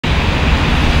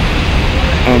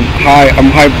Hi,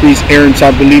 I'm High Priest Aaren,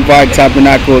 type of Levi,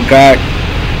 tabernacle of God.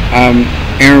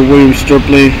 Aaren William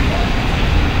Striplin,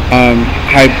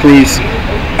 High Priest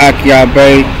Akie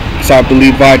Abe, type of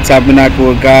Levi,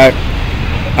 tabernacle of God.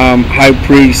 High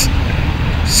Priest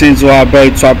Shinzo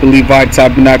Abe, type of Levi,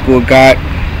 tabernacle of God.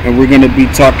 And we're going to be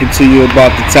talking to you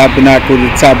about the tabernacle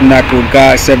of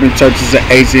God, 7 churches of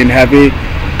Asia in heaven.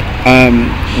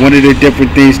 One of the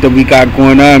different things that we got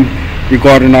going on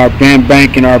regarding our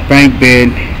bank and our bank bed,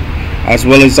 as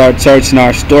well as our church and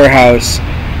our storehouse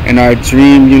and our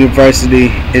dream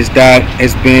university, is that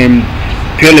it's been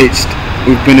pillaged.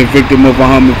 We've been a victim of a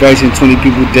home invasion, 20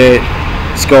 people dead.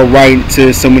 Let's go right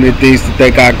into some of the things that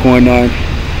they got going on.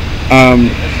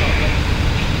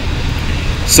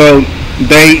 So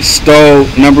they stole,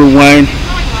 number 1,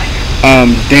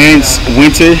 Dance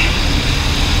Winter.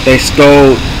 They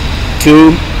stole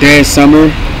 2, Dance Summer.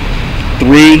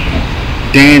 3,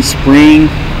 Dance Spring.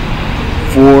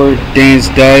 4, Dance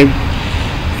Day.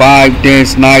 5,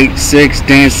 Dance Night. 6,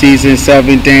 Dance Season.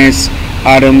 7, Dance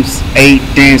Autumns. 8,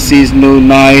 Dance Seasonal.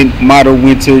 9, Model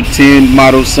Winter. 10,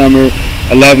 Model Summer.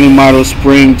 11, Model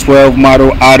Spring. 12,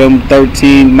 Model Autumn.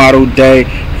 13, Model Day.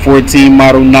 14,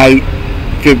 Model Night.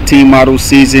 15, Model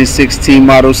Season. 16,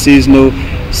 Model Seasonal.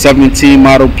 17,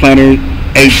 Model Planner.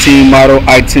 18, Model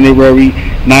Itinerary.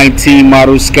 19,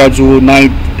 Model Schedule.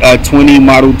 20,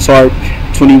 Model Chart.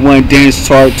 21, Dance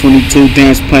Chart. 22,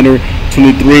 Dance Planner.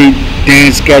 23,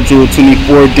 Dance Schedule.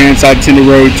 24, Dance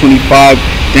Itinerary. 25,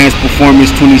 Dance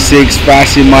Performance. 26,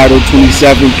 Fashion Model.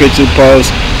 27, Picture Pose.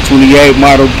 28,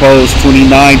 Model Pose.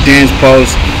 29, Dance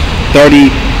Pose. 30,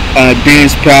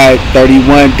 Dance Pad.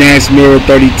 31, Dance Mirror.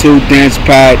 32, Dance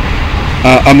Pad.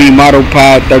 Model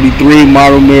Pad. 33,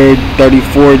 Model Mirror.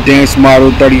 34, Dance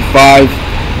Model. 35,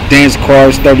 Dance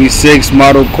Cars. 36,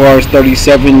 Model Cars.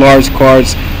 37, Large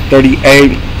Cars.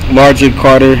 38, Larger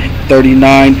Carter.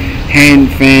 39, Hand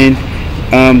Fan.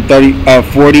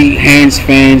 40, Hands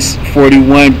Fans.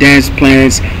 41, Dance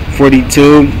Plans.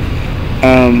 42,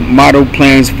 Model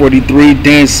Plans. 43,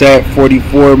 Dance Set.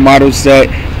 44, Model Set.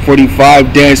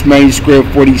 45, Dance Manuscript.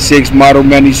 46, Model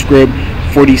Manuscript.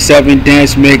 47,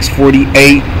 Dance Mix.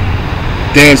 48,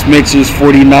 Dance Mixers.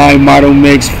 49, Model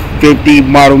Mix. 50,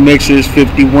 Model Mixers.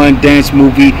 51, Dance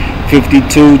Movie.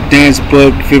 52, Dance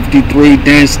Book. 53,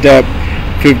 Dance Step.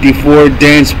 54,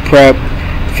 Dance Prep.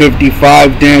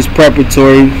 55, Dance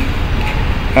Preparatory.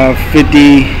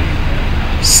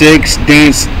 56,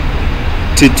 Dance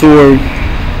Tutor.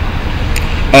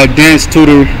 Dance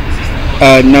Tutor.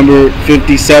 Number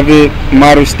 57,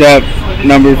 Model Step.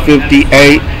 Number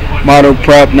 58, Model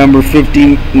Prep. Number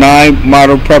 59,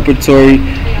 Model Preparatory.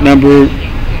 Number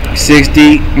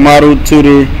 60, Model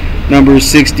Tutor. Number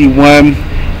 61,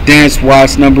 Dance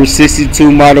Watch. Number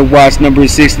 62, Model Watch. Number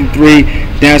 63,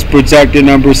 Dance Projector.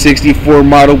 Number 64,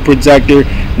 Model Projector.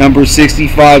 Number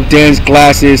 65, Dance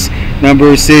Glasses.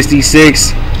 Number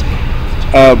 66,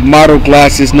 Model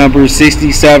Glasses. Number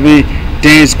 67,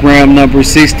 Dance Gram. Number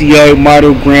 68,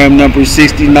 Model Gram. Number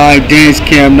 69, Dance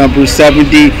Cam. Number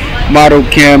 70, Model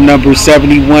Cam. Number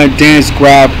 71, Dance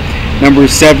Graph. Number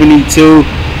 72,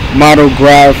 Model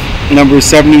Graph. Number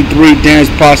 73, Dance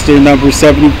Posture. Number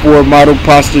 74, Model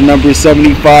Posture. Number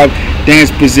 75,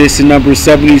 Dance Position. Number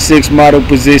 76, Model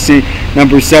Position.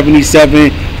 Number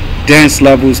 77, Dance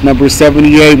Levels. Number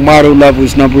 78, Model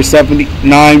Levels. Number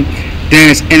 79,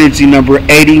 Dance Energy. Number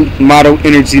 80, Model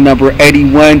Energy. Number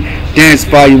 81, Dance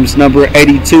Volumes. Number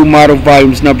 82, Model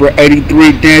Volumes. Number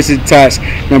 83, Dance Attach.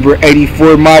 Number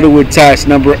 84, Model Attach.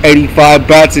 Number 85,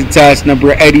 Bats Attach.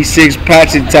 Number 86,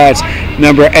 Patch Attach.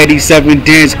 Number 87,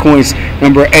 Dance Coins.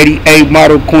 Number 88,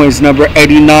 Model Coins. Number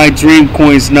 89, Dream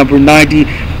Coins. Number 90,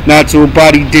 Natural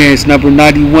Body Dance. Number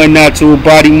 91, Natural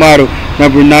Body Model.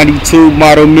 Number 92,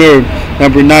 Model Mirror.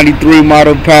 Number 93,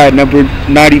 Model Pad. Number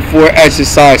 94,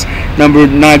 Exercise. Number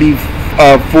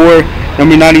 94,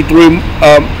 number 93,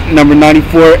 number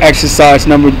 94, Exercise.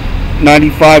 Number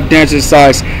 95, Dance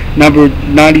Exercise. Number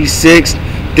 96,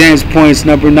 Dance Points.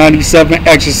 Number 97,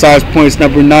 Exercise Points.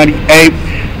 Number 98,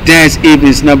 Dance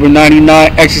Evens. Number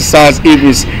 99, Exercise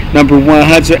Evens. Number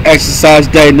 100, Exercise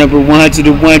Day. Number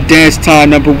 101, Dance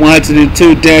Time. Number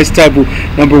 102, Dance Table.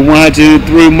 Number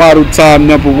 103, Model Time.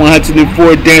 Number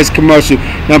 104, Dance Commercial.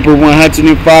 Number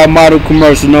 105, Model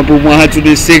Commercial. Number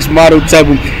 106, Model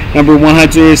Table. Number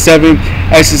 107,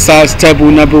 Exercise Table.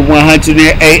 Number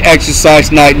 108, Exercise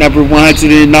Night. Number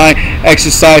 109,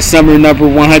 Exercise Summer. Number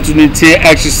 110,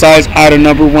 Exercise Autumn.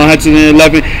 Number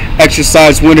 111,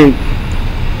 Exercise Winter.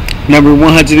 Number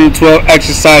 112,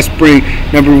 exercise spring.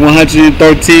 Number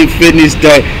 113, fitness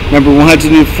day. Number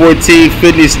 114,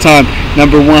 fitness time.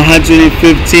 Number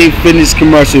 115, fitness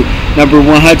commercial. Number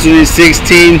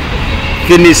 116,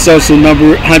 fitness social.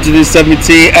 Number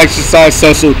 117, exercise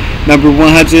social. Number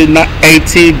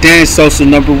 118, dance social.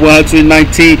 Number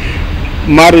 119,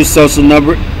 model social.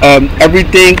 Number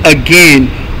everything again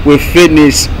with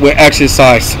fitness, with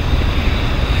exercise.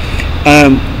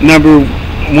 Number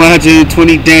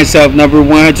 120, dance health. Number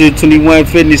 121,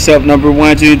 fitness health. Number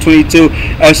 122,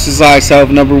 exercise health.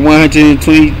 Number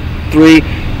 123,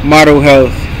 model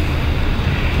health.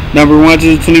 Number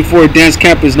 124, dance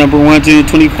campus. Number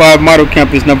 125, model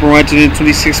campus. Number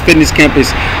 126, fitness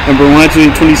campus. Number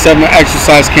 127,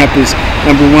 exercise campus.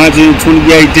 Number 128,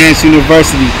 dance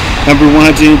university. Number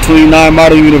 129,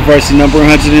 model university. Number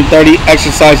 130,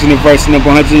 exercise university. Number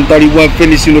 131,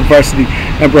 fitness university.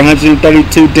 Number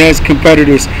 132, dance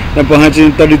competitors. Number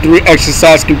 133,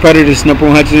 exercise competitors. Number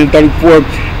 134,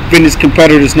 fitness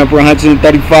competitors. Number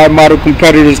 135, model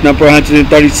competitors. Number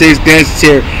 136, dance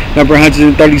tier. Number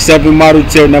 137, model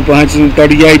tier. Number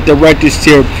 138, directors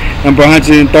tier. Number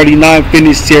 139,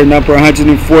 fitness tier. Number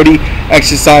 140,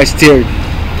 exercise tier.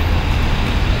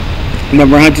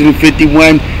 Number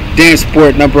 151, dance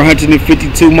sport. Number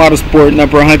 152, model sport.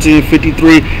 Number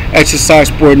 153, exercise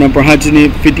sport. Number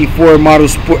 154, model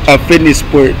sport, fitness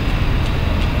sport.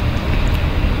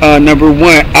 Number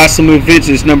 1, awesome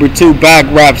adventures. Number 2, bag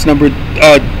raps. Number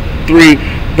 3,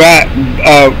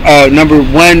 number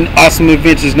 1, awesome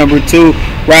adventures. Number 2,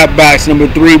 rap backs. Number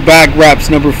 3, bag raps.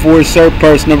 Number 4, shirt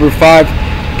purse. Number 5,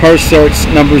 purse shirts.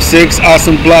 Number 6,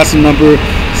 awesome blossom. Number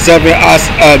 7,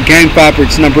 game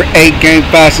fabrics. Number 8, game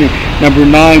fashion. Number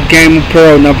 9, game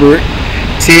apparel. Number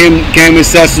 10, game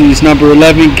accessories. Number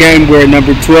 11, game wear.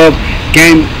 Number 12,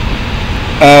 game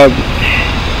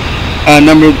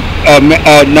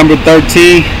number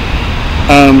 13,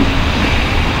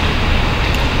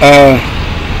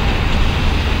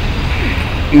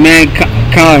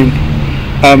 mankind.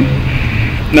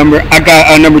 I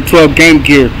got number 12, game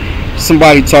gear.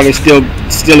 Somebody tried to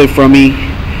steal it from me.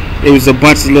 It was a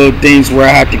bunch of little things where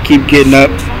I had to keep getting up.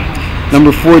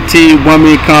 Number 14,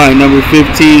 womankind. Number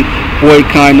 15, boy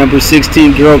kind. Number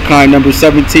 16, girl kind. Number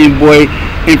 17, boy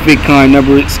infant kind.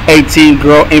 Number 18,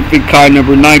 girl infant kind.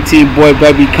 Number 19, boy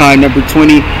baby kind. Number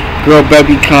 20, girl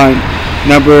baby kind.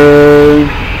 Number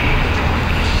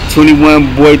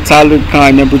 21, boy toddler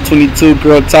kind. Number 22,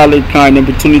 girl toddler kind.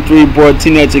 Number 23, boy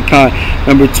teenager kind.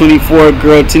 Number 24,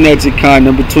 girl teenager kind.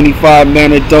 Number 25,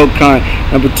 man adult kind.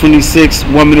 Number 26,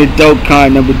 woman adult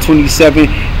kind. Number 27,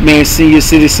 man senior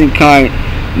citizen kind.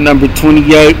 Number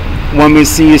 28, woman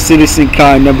senior citizen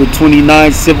kind. Number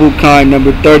 29, civil kind.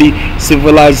 Number 30,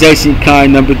 civilization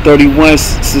kind. Number 31,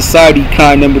 society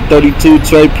kind. Number 32,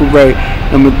 trade parade.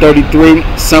 Number 33,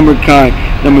 summer kind.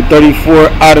 Number 34,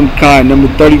 autumn kind. Number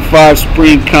 35,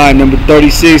 spring kind. Number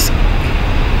 36,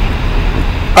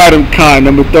 autumn kind.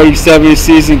 Number 37,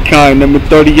 season kind. Number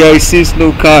 38,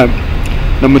 seasonal kind.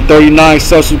 Number 39,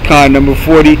 social kind. Number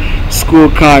 40, school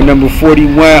kind. Number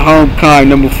 41, home kind.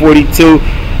 Number 42,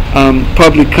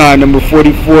 public kind. Number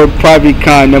 44, private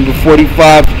kind. Number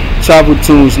 45, travel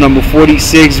tunes. Number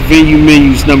 46, venue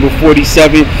menus. Number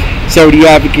 47, charity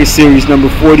advocate series. Number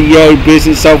 48,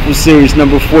 business helpful series.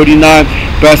 Number 49,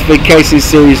 best vacation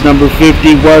series. Number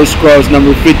 50, word scrolls.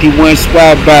 Number 51,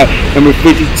 swag bag. Number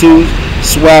 52,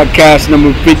 swag cast.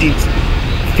 Number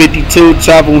 52,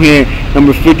 travel hand.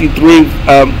 Number 53,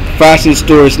 fashion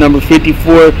stores. Number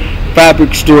 54,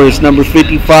 fabric stores. Number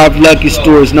 55, luggage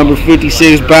stores. Number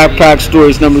 56, backpack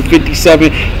stores. Number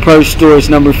 57, purse stores.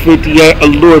 Number 58,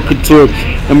 allure couture.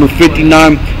 Number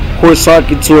 59, horse art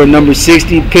couture. Number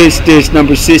 60, pit stitch.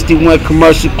 Number 61,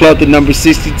 commercial clothing. Number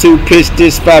 62, pit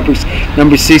stitch fabrics.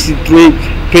 Number 63,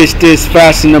 pit stitch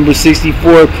fashion. Number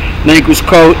 64, language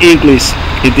code English,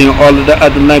 and then all of the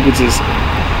other languages.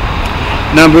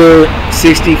 Number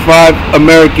 65,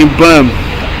 American bum.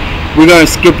 We're gonna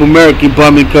skip American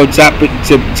bum and go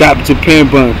Japan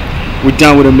bum. We're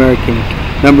done with American.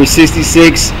 Number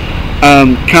 66,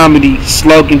 comedy,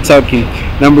 slogan tucking.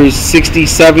 Number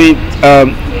 67,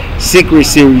 secret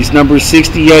series. Number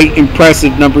 68,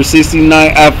 impressive. Number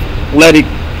 69,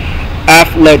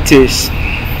 athletics.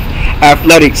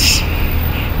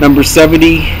 Number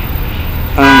 70,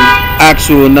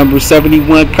 actual. Number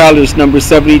 71, colors. Number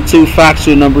 72,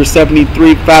 factual. Number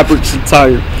 73, fabrics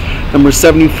attire. Number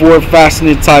 74, fashion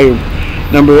attire.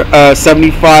 Number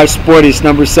 75, sportist.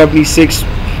 Number 76,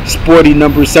 sporty.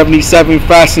 Number 77,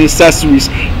 fashion accessories.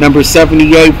 Number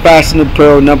 78, fashion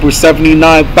apparel. Number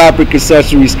 79, fabric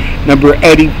accessories. Number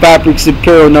 80, fabrics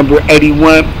apparel. Number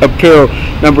 81, apparel.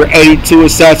 Number 82,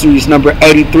 accessories. Number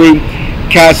 83,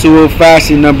 casual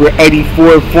fashion. Number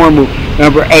 84, formal.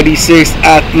 Number 86,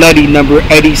 athletic. Number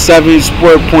 87,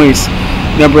 sport points.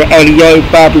 Number 88,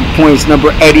 fabric points.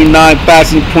 Number 89,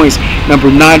 fashion points.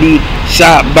 Number 90,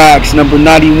 shop box. Number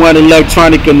 91,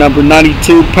 electronica. Number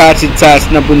 92, patch attach.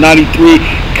 Number 93,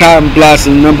 cotton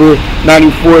blossom. Number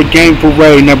 94, game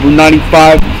parade. Number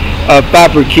 95,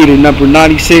 fabric heater. Number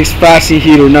 96, fashion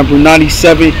heater. Number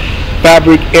 97,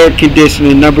 fabric air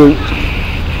conditioning. Number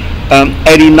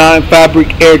 89,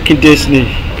 fabric air conditioning.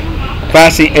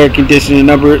 Fashion air conditioning.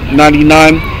 Number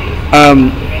 99,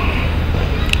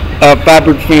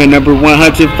 fabric fan. Number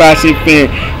 100, fashion fan.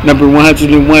 Number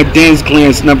 101, dance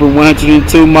glance. Number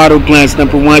 102, model glance.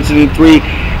 Number 103,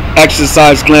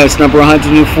 exercise glance. Number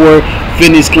 104,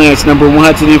 fitness glance. Number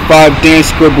 105, dance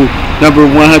scribble. Number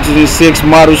 106,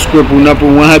 model scribble. Number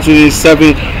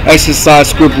 107, exercise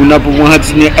scribble. Number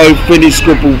 108, fitness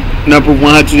scribble. Number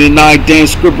 109,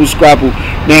 dance scribble scrabble.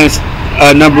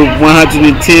 Number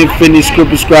 110, fitness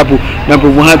scribble scrabble. Number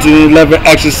 111,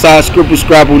 exercise scribble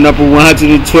scrabble. Number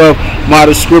 112,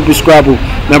 model scribble scrabble.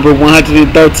 Number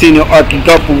 113,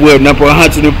 architectural wood. Number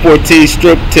 114,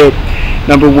 strip tip.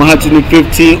 Number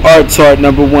 115, art chart.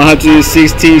 Number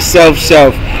 116,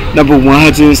 shelf. Number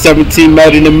 117,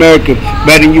 made in America.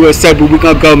 Made in USA, but we're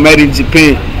gonna go made in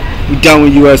Japan. We done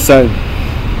with USA.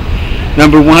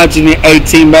 Number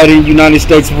 118, made in United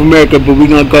States of America, but we're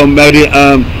gonna go made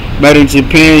in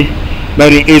Japan,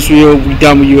 made in Israel. We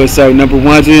done with USA. Number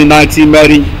 119,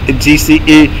 made in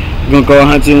GCE. We're gonna go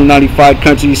 195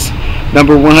 countries.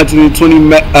 Number 120,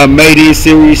 made in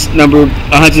series. Number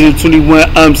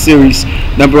 121, series.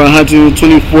 Number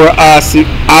 124, Awe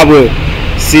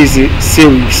season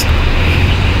series.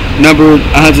 Number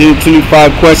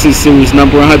 125, question series.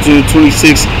 Number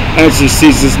 126, answer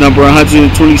seasons. Number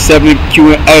 127,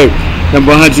 Q&A.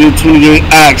 Number 128,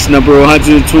 acts. Number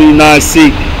 129,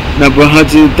 seek. Number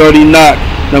 130, knock.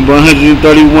 Number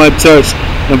 131, touch.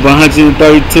 Number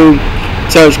 132,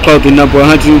 church clothing. Number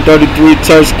 133,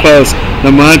 church clothes.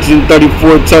 Number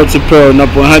 134, church apparel.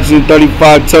 Number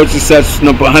 135, church accessories.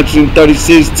 Number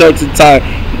 136, church attire.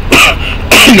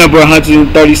 Number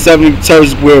 137,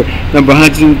 church wear. Number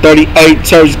 138,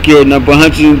 church gear. Number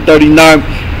 139,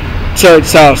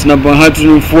 church house. Number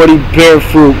 140, bear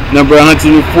fruit. Number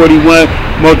 141,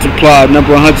 multiply.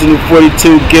 Number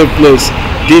 142, gift list.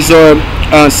 These are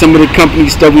some of the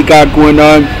companies that we got going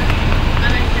on.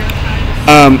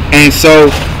 And so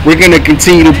we're going to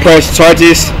continue to press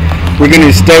charges. We're going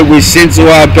to stay with Shinzo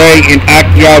Abe and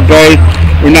Akie Abe.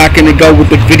 We're not going to go with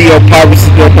the video piracy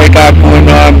that they got going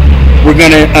on. We're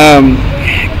going to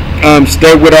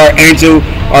stay with our angel,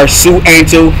 our sue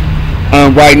angel.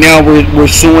 Right now we're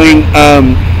suing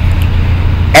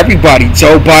everybody.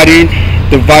 Joe Biden,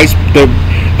 the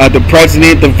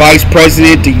president, the vice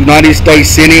president, the United States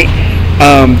Senate,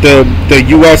 the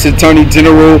U.S. Attorney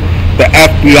General, the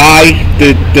FBI,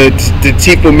 the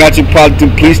Chief of Metropolitan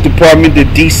Police Department, the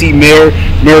D.C. Mayor,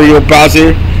 Muriel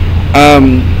Bowser.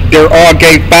 They're all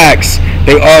gay facts.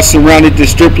 They all surrounded the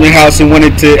Striplin house and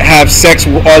wanted to have sex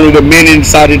with all of the men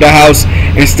inside of the house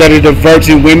instead of the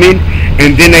virgin women.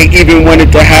 And then they even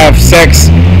wanted to have sex,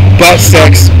 butt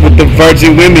sex, with the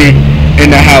virgin women in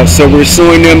the house. So we're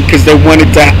suing them because they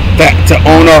wanted to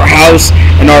own our house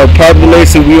and our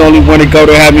apartments, and we only want to go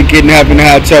to heaven, get in heaven, and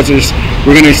have churches.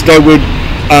 We're going to stay with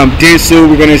dentsu.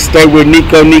 We're going to stay with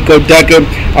nico douga.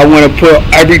 I want to put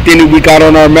everything that we got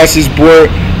on our message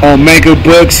board on manga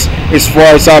books as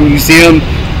far as our museum.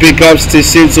 Big ups to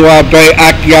Shinzo Abe,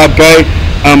 Akie Abe.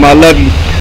 I love you.